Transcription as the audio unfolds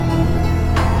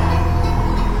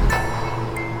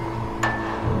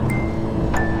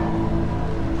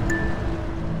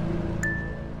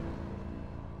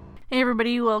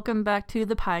everybody, welcome back to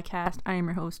the podcast. I am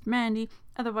your host, Mandy,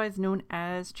 otherwise known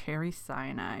as Cherry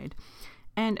Cyanide.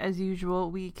 And as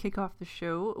usual, we kick off the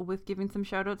show with giving some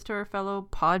shout outs to our fellow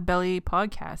Podbelly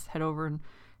podcasts. Head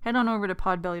on over to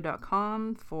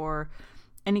podbelly.com for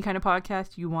any kind of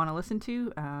podcast you want to listen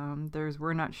to. There's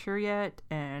We're Not Sure Yet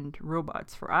and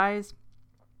Robots for Eyes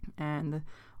and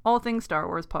all things Star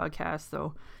Wars podcasts.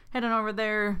 So head on over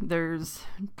there. There's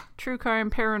true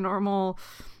crime, paranormal,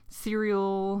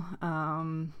 serial,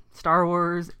 Star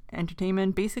Wars,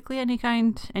 entertainment, basically any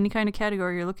kind of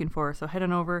category you're looking for. So head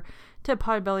on over to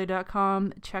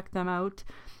podbelly.com, check them out.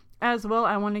 As well,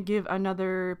 I want to give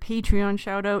another Patreon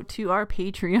shout out to our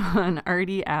Patreon,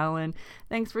 Artie Allen.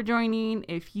 Thanks for joining.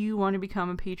 If you want to become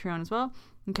a Patreon as well,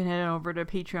 you can head on over to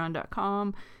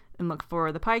patreon.com and look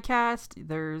for the podcast.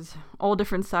 There's all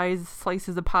different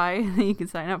slices of pie that you can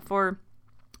sign up for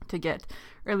to get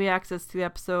early access to the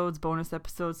episodes, bonus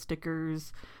episodes,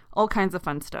 stickers, all kinds of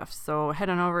fun stuff. So head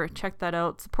on over, check that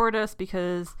out, support us,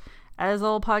 because as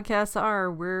all podcasts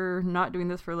are, we're not doing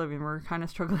this for a living. We're kind of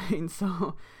struggling.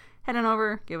 So head on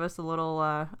over, give us a little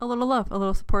love, a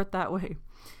little support that way.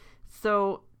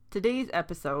 So today's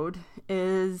episode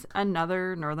is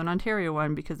another Northern Ontario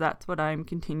one, because that's what I'm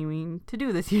continuing to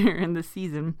do this year and this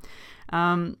season.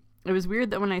 It was weird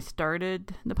that when I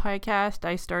started the podcast,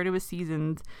 I started with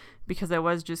seasons because I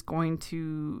was just going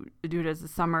to do it as a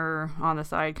summer on the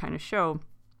side kind of show.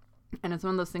 And it's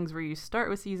one of those things where you start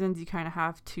with seasons, you kind of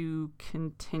have to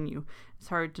continue. It's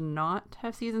hard to not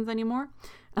have seasons anymore.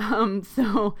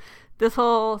 So this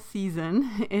whole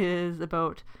season is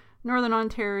about Northern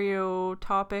Ontario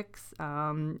topics,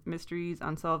 mysteries,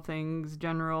 unsolved things,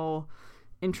 general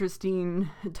interesting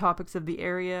topics of the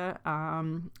area.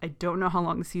 I don't know how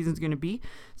long the season's going to be,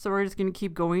 so we're just going to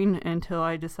keep going until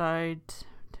I decide to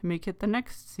make it the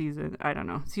next season. I don't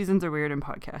know. Seasons are weird in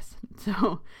podcasts.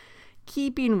 So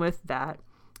keeping with that,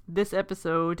 this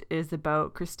episode is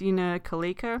about Christina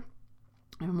Calayca.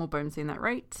 I hope I'm saying that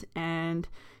right. And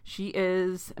she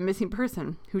is a missing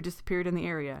person who disappeared in the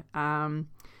area. In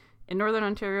Northern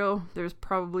Ontario, there's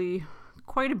probably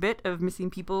quite a bit of missing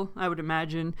people, I would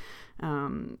imagine.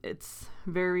 It's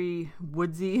very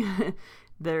woodsy.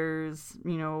 There's,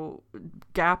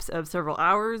 gaps of several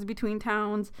hours between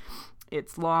towns.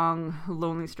 It's long,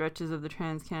 lonely stretches of the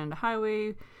Trans-Canada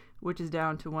Highway, which is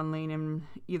down to one lane in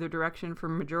either direction for a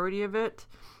majority of it.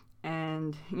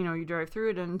 And, you drive through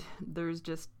it and there's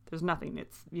nothing.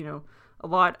 It's, a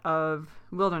lot of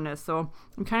wilderness. So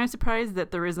I'm kind of surprised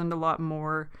that there isn't a lot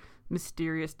more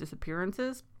mysterious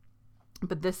disappearances.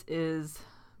 But this is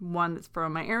one that's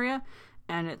from my area,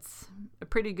 and it's a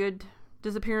pretty good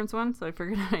disappearance one, so I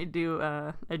figured I'd do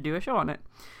a show on it.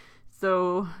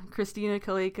 So Christina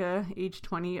Calayca, age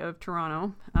 20, of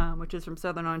Toronto, which is from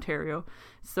Southern Ontario.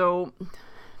 So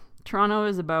Toronto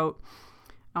is about,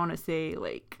 I want to say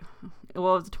it's a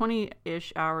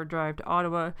 20-ish hour drive to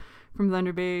Ottawa from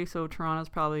Thunder Bay, so Toronto's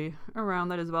probably around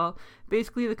that as well.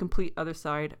 Basically the complete other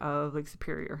side of Lake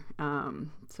Superior.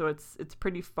 So it's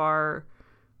pretty far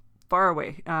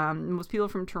away. Most people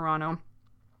from Toronto,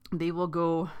 they will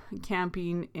go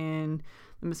camping in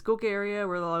the Muskoka area,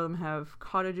 where a lot of them have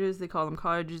cottages. They call them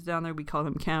cottages down there. We call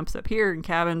them camps up here, and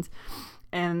cabins.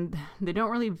 And they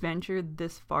don't really venture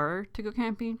this far to go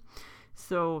camping.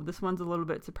 So this one's a little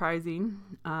bit surprising.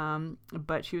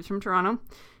 But she was from Toronto,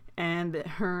 and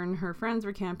her and her friends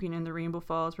were camping in the Rainbow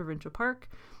Falls Provincial Park,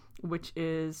 which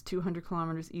is 200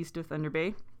 kilometers east of Thunder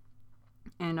Bay.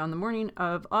 And on the morning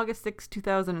of August 6,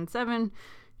 2007,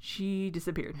 she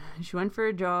disappeared. She went for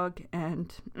a jog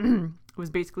and was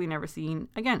basically never seen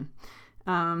again.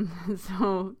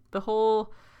 So the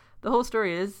whole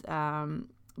story is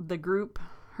the group,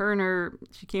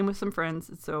 she came with some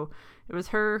friends. So it was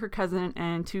her cousin,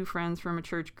 and two friends from a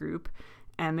church group.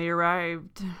 And they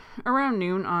arrived around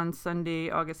noon on Sunday,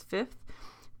 August 5th.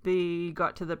 They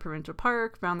got to the provincial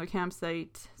park, found their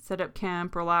campsite, set up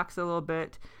camp, relaxed a little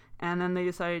bit, and then they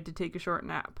decided to take a short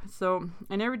nap. So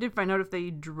I never did find out if they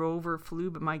drove or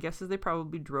flew, but my guess is they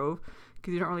probably drove,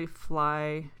 because you don't really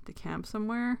fly to camp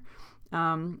somewhere.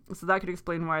 So that could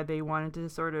explain why they wanted to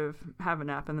sort of have a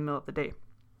nap in the middle of the day.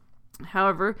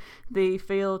 However, they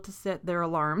failed to set their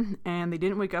alarm, and they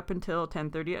didn't wake up until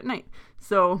 10:30 at night.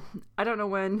 So I don't know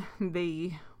when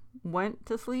they went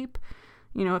to sleep.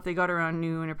 If they got around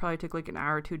noon, it probably took an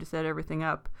hour or two to set everything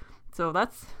up. So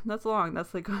that's long.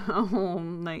 That's a whole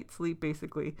night's sleep,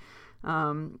 basically.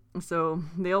 So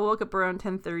they all woke up around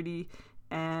 10:30,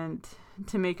 and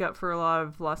to make up for a lot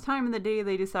of lost time in the day,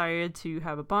 they decided to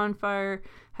have a bonfire,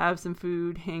 have some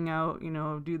food, hang out,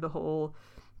 do the whole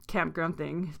campground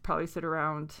thing. Probably sit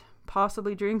around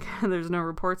possibly drink. There's no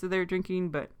reports of their drinking,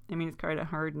 but I mean, it's kind of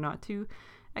hard not to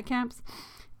at camps.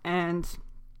 And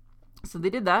so they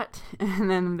did that,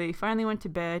 and then they finally went to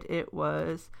bed. It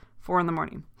was 4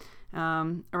 a.m.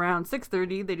 Around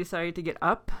 6:30, they decided to get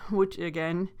up, which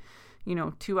again,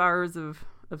 2 hours of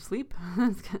sleep.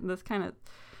 That's kind of,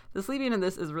 the sleeping in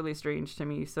this is really strange to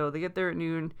me. So they get there at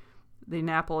noon, they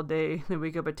nap all day, they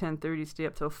wake up at 10:30, stay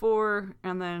up till 4,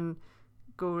 and then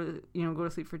go to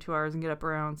sleep for 2 hours and get up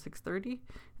around 6:30.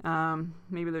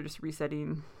 Maybe they're just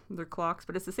resetting their clocks,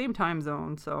 but it's the same time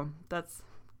zone, so that's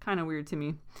kind of weird to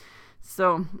me.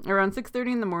 So around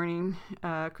 6:30 in the morning,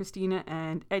 Christina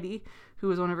and Eddie, who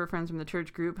was one of her friends from the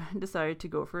church group, decided to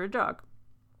go for a jog.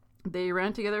 They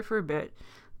ran together for a bit,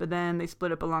 but then they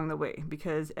split up along the way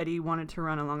because Eddie wanted to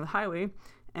run along the highway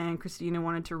and Christina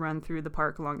wanted to run through the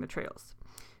park along the trails.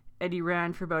 Eddie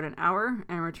ran for about an hour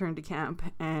and returned to camp,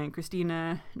 and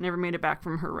Christina never made it back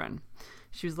from her run.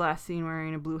 She was last seen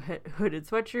wearing a blue hooded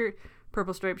sweatshirt,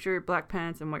 purple striped shirt, black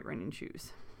pants, and white running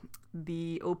shoes.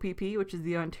 The OPP, which is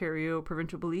the Ontario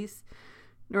Provincial Police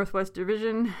Northwest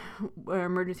Division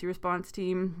Emergency Response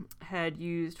Team, had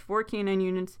used 4 canine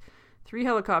units, 3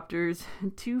 helicopters,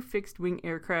 2 fixed-wing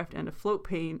aircraft, and a float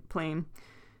plane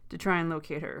to try and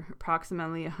locate her.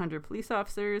 Approximately 100 police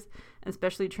officers and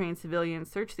specially trained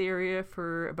civilians searched the area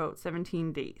for about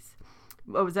 17 days.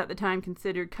 What was at the time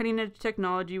considered cutting-edge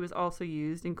technology was also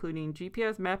used, including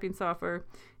GPS mapping software,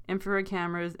 infrared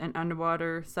cameras, and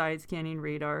underwater side-scanning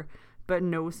radar, but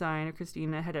no sign of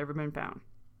Christina had ever been found.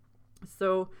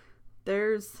 So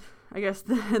there's, I guess,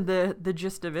 the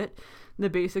gist of it, the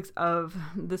basics of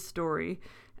the story.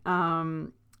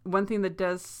 One thing that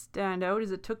does stand out is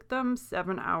it took them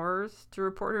 7 hours to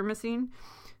report her missing.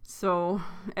 So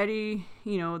Eddie,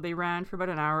 they ran for about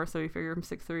an hour, so you figure from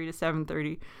 6:30 to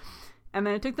 7:30. And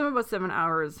then it took them about 7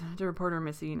 hours to report her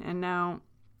missing. And now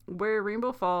where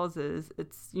Rainbow Falls is,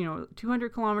 it's,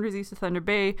 200 kilometers east of Thunder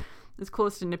Bay. It's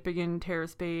close to Nipigon,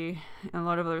 Terrace Bay, and a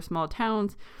lot of other small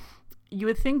towns. You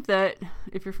would think that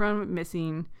if your friend went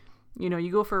missing,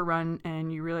 you go for a run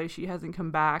and you realize she hasn't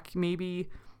come back. Maybe,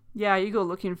 yeah, you go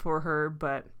looking for her,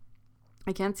 but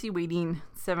I can't see waiting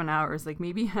 7 hours. Like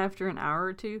maybe after an hour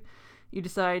or two, you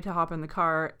decide to hop in the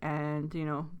car and,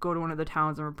 go to one of the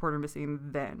towns and report her missing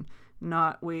then.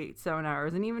 Not wait 7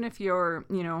 hours. And even if you're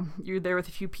there with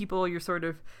a few people, you're sort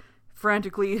of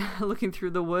frantically looking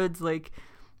through the woods, like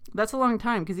that's a long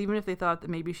time, because even if they thought that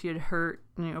maybe she had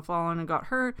fallen and got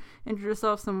hurt, injured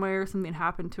herself somewhere, something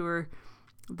happened to her,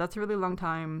 that's a really long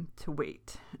time to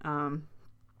wait.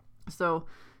 So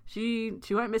she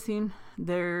went missing.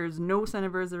 There's no sign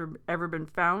of her that have ever been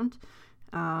found.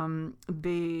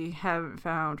 They haven't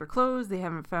found her clothes. They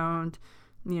haven't found,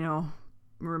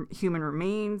 human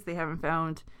remains. They haven't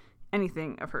found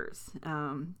anything of hers.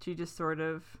 She just sort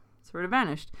of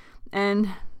vanished. And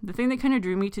the thing that kind of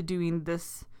drew me to doing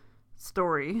this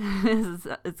story is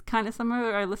it's kind of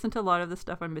similar. I listen to a lot of the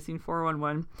stuff on Missing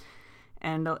 411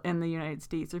 and in the United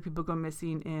States, where people go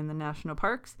missing in the national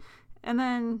parks. And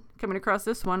then coming across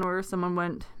this one where someone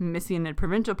went missing in a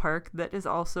provincial park that is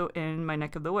also in my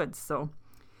neck of the woods. So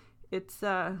it's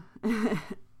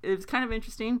it's kind of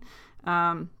interesting.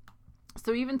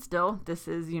 So even still, this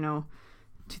is,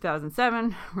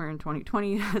 2007, we're in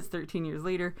 2020, that's 13 years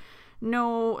later,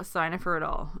 no sign of her at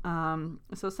all.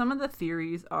 So some of the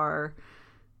theories are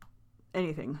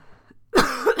anything.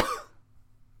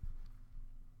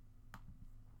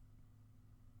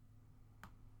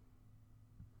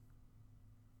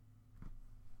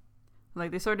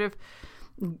 Like they sort of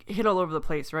hit all over the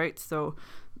place, right? So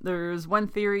there's one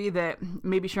theory that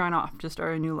maybe she ran off to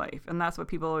start a new life. And that's what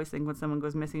people always think when someone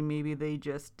goes missing. Maybe they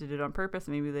just did it on purpose.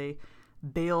 Maybe they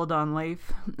bailed on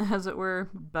life, as it were.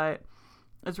 But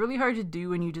it's really hard to do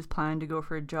when you just plan to go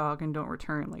for a jog and don't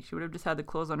return. Like she would have just had the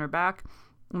clothes on her back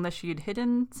unless she had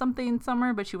hidden something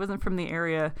somewhere, but she wasn't from the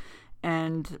area.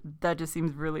 And that just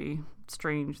seems really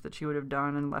strange that she would have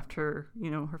done and left her,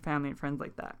 her family and friends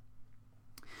like that.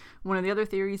 One of the other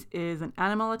theories is an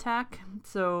animal attack.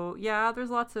 So yeah,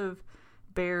 there's lots of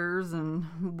bears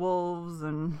and wolves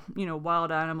and,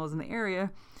 wild animals in the area.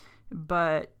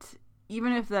 But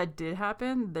even if that did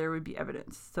happen, there would be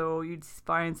evidence. So you'd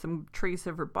find some trace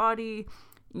of her body,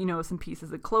 some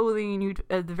pieces of clothing. You'd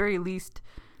at the very least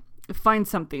find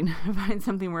something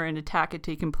where an attack had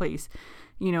taken place.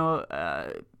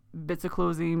 Bits of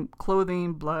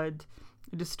clothing, blood,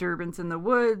 disturbance in the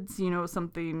woods,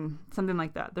 something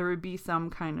like that. There would be some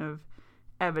kind of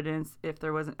evidence if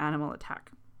there was an animal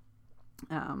attack.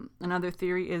 Another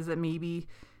theory is that maybe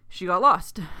she got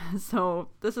lost. So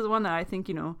this is one that I think,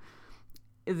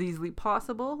 is easily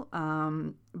possible,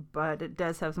 but it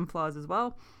does have some flaws as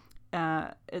well.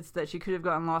 It's that she could have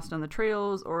gotten lost on the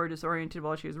trails or disoriented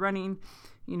while she was running,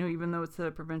 even though it's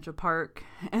a provincial park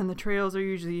and the trails are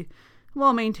usually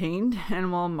well maintained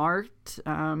and well marked.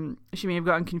 She may have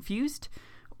gotten confused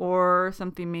or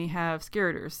something may have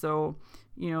scared her. So,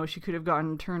 she could have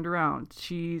gotten turned around.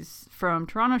 She's from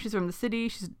Toronto. She's from the city.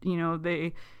 She's,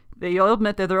 they all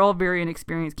admit that they're all very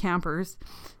inexperienced campers.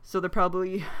 So they're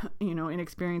probably,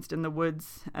 inexperienced in the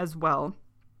woods as well.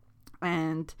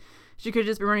 And she could have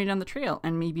just been running down the trail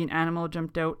and maybe an animal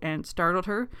jumped out and startled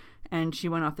her and she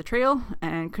went off the trail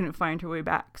and couldn't find her way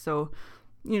back. So,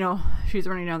 she's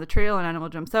running down the trail, an animal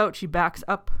jumps out, she backs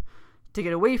up to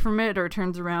get away from it or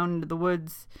turns around into the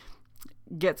woods,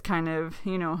 gets kind of,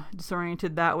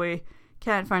 disoriented that way,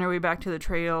 can't find her way back to the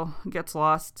trail, gets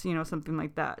lost, something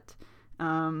like that.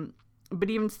 But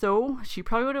even so, she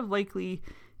probably would have likely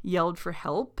yelled for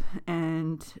help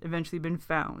and eventually been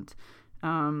found.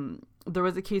 There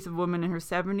was a case of a woman in her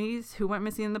 70s who went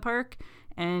missing in the park,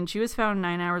 and she was found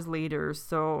 9 hours later,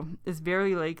 so it's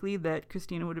very likely that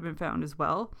Christina would have been found as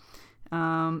well.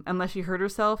 Unless she hurt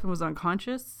herself and was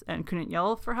unconscious and couldn't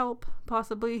yell for help,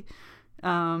 possibly.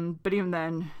 But even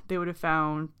then, they would have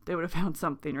found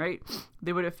something, right?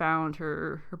 They would have found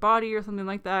her body or something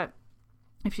like that.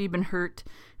 If she'd been hurt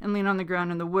and laying on the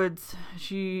ground in the woods,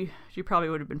 she probably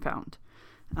would have been found.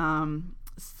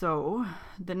 So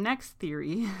the next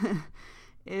theory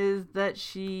is that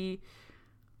she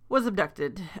was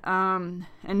abducted, and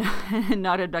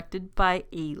not abducted by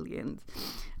aliens,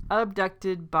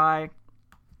 abducted by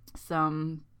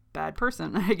some bad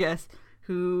person, I guess,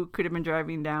 who could have been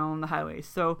driving down the highway.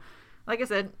 So, like I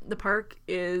said, the park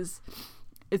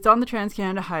it's on the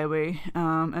Trans-Canada Highway,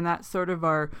 and that's sort of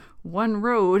our one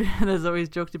road that's always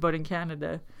joked about in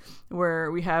Canada,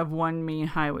 where we have one main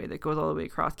highway that goes all the way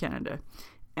across Canada,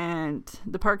 and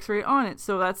the park's right on it.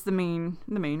 So that's the main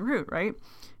route, right?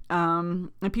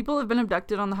 And people have been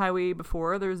abducted on the highway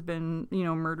before. There's been,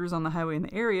 murders on the highway in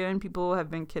the area, and people have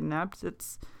been kidnapped.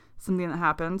 It's something that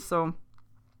happens. So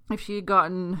if she had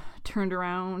gotten turned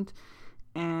around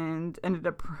and ended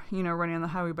up, running on the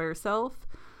highway by herself,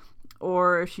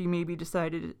 or if she maybe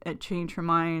decided to change her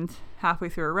mind halfway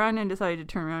through a run and decided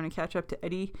to turn around and catch up to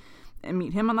Eddie and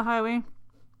meet him on the highway,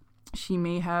 she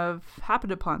may have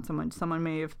happened upon someone. Someone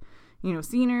may have,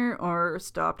 seen her or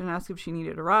stopped and asked if she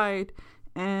needed a ride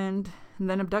and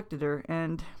then abducted her.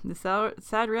 And the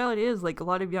sad reality is, like, a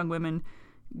lot of young women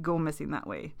go missing that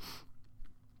way.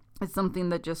 It's something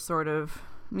that just sort of,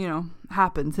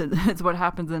 happens. It's what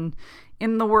happens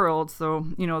in the world. So,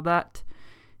 that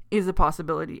is a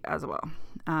possibility as well.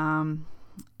 And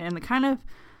the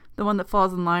one that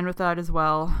falls in line with that as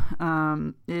well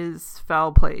is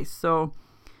foul play. So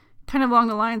kind of along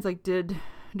the lines, like, did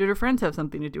her friends have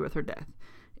something to do with her death?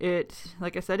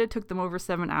 Like I said, it took them over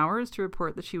 7 hours to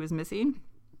report that she was missing.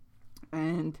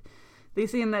 And they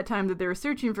say in that time that they were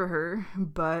searching for her,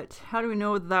 but how do we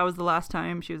know that was the last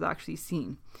time she was actually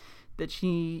seen? That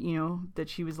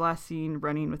she was last seen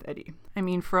running with Eddie. I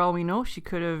mean, for all we know, she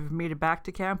could have made it back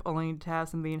to camp only to have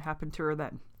something happen to her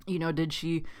then. Did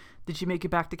she make it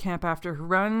back to camp after her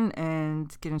run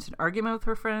and get into an argument with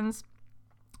her friends?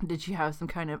 Did she have some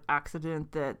kind of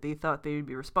accident that they thought they would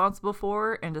be responsible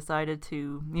for and decided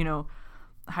to,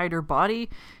 hide her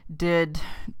body? Did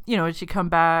she come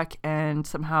back and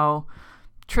somehow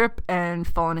trip and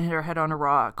fall and hit her head on a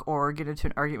rock, or get into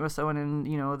an argument with someone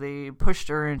and, they pushed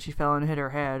her and she fell and hit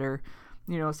her head, or,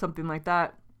 something like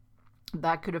that?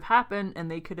 That could have happened, and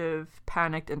they could have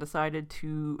panicked and decided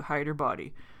to hide her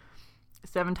body.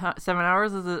 7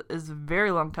 hours is a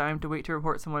very long time to wait to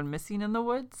report someone missing in the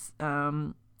woods.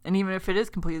 And even if it is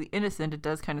completely innocent, it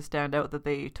does kind of stand out that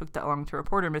they took that long to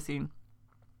report her missing.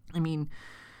 I mean,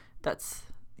 that's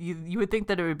you would think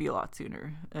that it would be a lot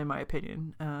sooner, in my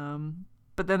opinion.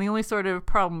 But then the only sort of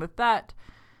problem with that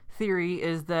theory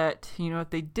is that, if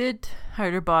they did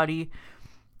hide her body,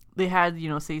 they had,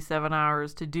 say 7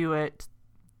 hours to do it.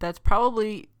 That's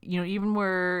probably, even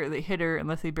where they hit her,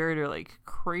 unless they buried her like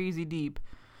crazy deep,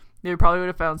 they probably would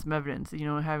have found some evidence.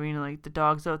 Having like the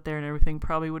dogs out there and everything,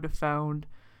 probably would have found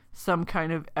some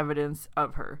kind of evidence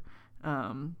of her.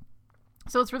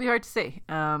 So it's really hard to say.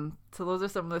 So those are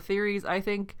some of the theories. I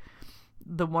think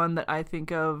the one that I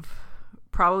think of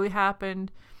probably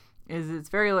happened is it's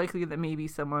very likely that maybe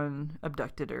someone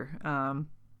abducted her.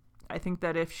 I think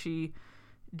that if she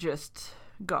just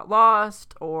got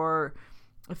lost or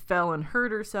fell and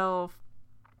hurt herself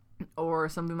or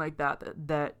something like that,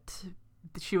 that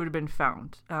she would have been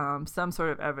found. Some sort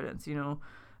of evidence,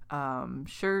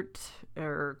 shirt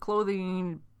or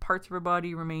clothing, parts of her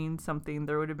body, remains, something.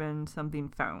 There would have been something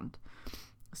found.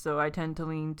 So I tend to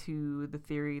lean to the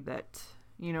theory that,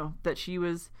 that she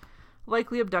was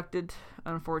likely abducted,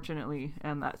 unfortunately,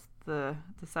 and that's the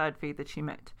sad fate that she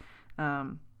met.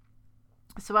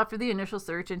 So after the initial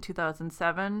search in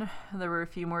 2007, there were a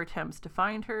few more attempts to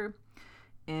find her.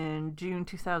 In June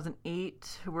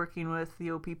 2008, working with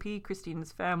the OPP,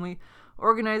 Christina's family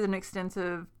organized an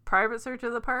extensive private search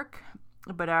of the park.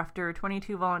 But after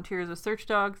 22 volunteers with search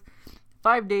dogs,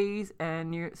 5 days,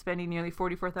 and spending nearly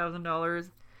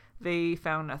 $44,000, they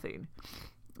found nothing.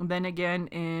 Then again,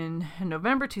 in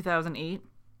November 2008,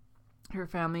 her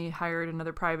family hired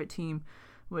another private team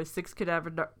with 6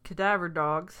 cadaver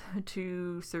dogs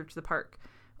to search the park.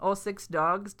 All 6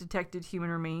 dogs detected human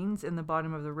remains in the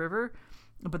bottom of the river,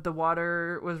 but the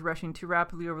water was rushing too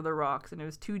rapidly over the rocks, and it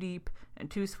was too deep and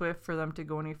too swift for them to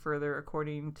go any further,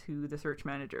 according to the search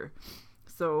manager.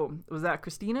 So, was that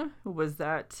Christina? Was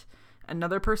that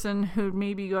another person who'd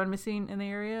maybe gone missing in the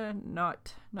area?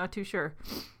 Not too sure.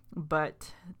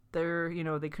 But they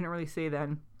couldn't really say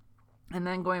then. And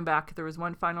then going back, there was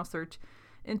one final search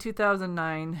in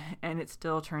 2009, and it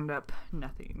still turned up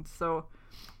nothing. So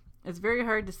it's very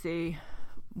hard to say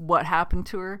what happened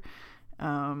to her.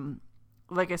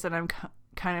 Like I said, I'm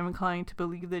kind of inclined to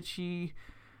believe that she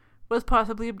was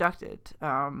possibly abducted.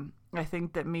 I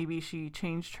think that maybe she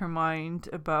changed her mind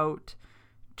about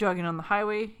jogging on the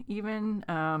highway even,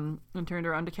 and turned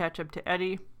around to catch up to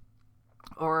Eddie.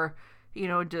 Or,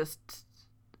 just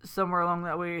somewhere along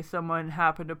that way, someone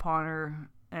happened upon her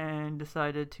and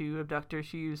decided to abduct her.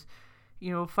 She was,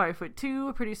 5'2",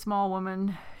 a pretty small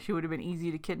woman. She would have been easy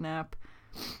to kidnap,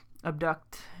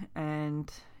 abduct,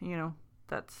 and,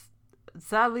 that's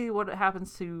sadly what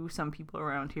happens to some people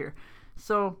around here.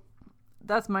 So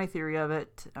that's my theory of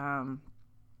it.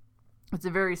 It's a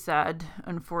very sad,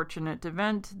 unfortunate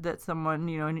event that someone,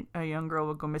 a young girl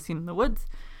would go missing in the woods.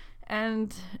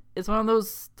 And it's one of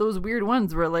those weird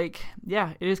ones where,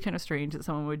 it is kind of strange that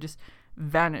someone would just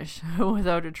vanish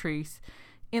without a trace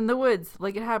in the woods,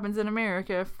 like it happens in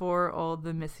America for all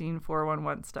the missing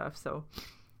 411 stuff. So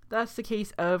that's the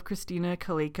case of Christina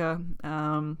Calayca.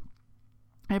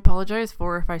 I apologize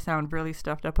for if I sound really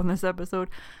stuffed up on this episode.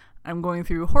 I'm going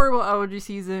through horrible allergy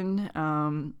season.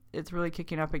 It's really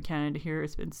kicking up in Canada here.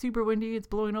 It's been super windy. It's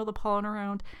blowing all the pollen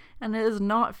around. And it is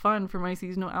not fun for my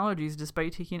seasonal allergies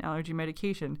despite taking allergy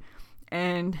medication.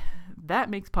 And that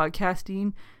makes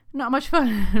podcasting not much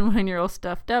fun when you're all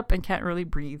stuffed up and can't really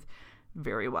breathe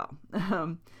very well.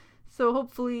 So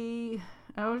hopefully,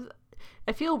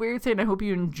 I feel weird saying I hope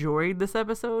you enjoyed this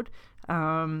episode.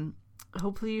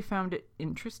 Hopefully you found it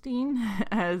interesting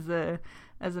as a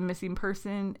missing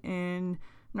person in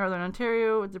Northern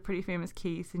Ontario. It's a pretty famous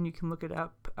case, and you can look it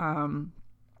up. And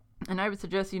I would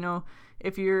suggest,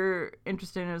 if you're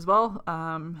interested in it as well,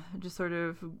 just sort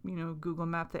of, Google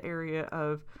map the area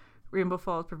of Rainbow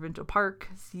Falls Provincial Park,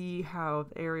 see how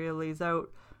the area lays out,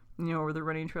 where the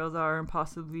running trails are, and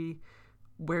possibly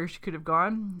where she could have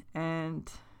gone.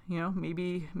 And,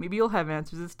 maybe you'll have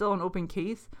answers. It's still an open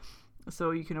case,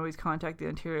 so you can always contact the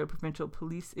Ontario Provincial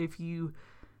Police if you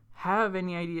have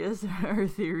any ideas or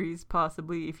theories,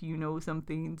 possibly if you know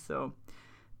something. So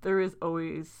there is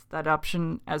always that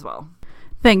option as well.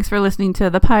 Thanks for listening to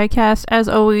the podcast. As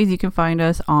always, you can find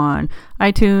us on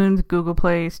iTunes, Google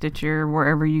Play, Stitcher,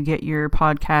 wherever you get your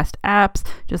podcast apps.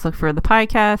 Just look for the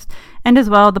podcast. And as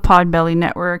well, the Podbelly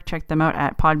Network. Check them out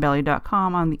at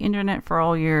podbelly.com on the internet for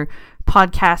all your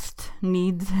podcast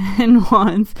needs and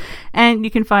wants. And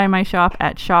you can find my shop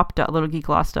at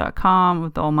shop.littlegeeklost.com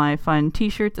with all my fun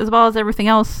t-shirts, as well as everything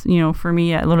else, for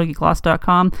me at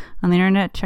littlegeeklost.com on the internet. Check